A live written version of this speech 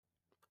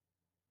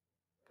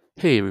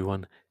Hey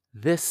everyone,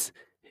 this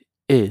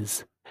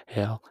is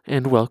Hale,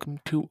 and welcome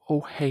to Oh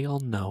Hale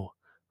No.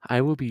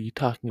 I will be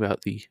talking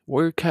about the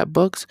Warrior Cat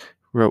books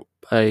wrote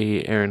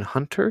by Aaron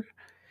Hunter,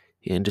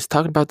 and just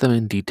talking about them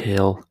in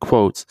detail,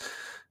 quotes,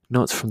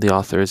 notes from the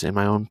authors, and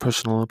my own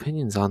personal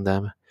opinions on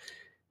them.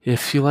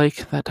 If you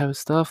like that type of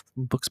stuff,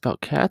 books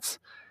about cats,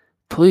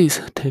 please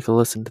take a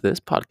listen to this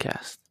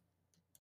podcast.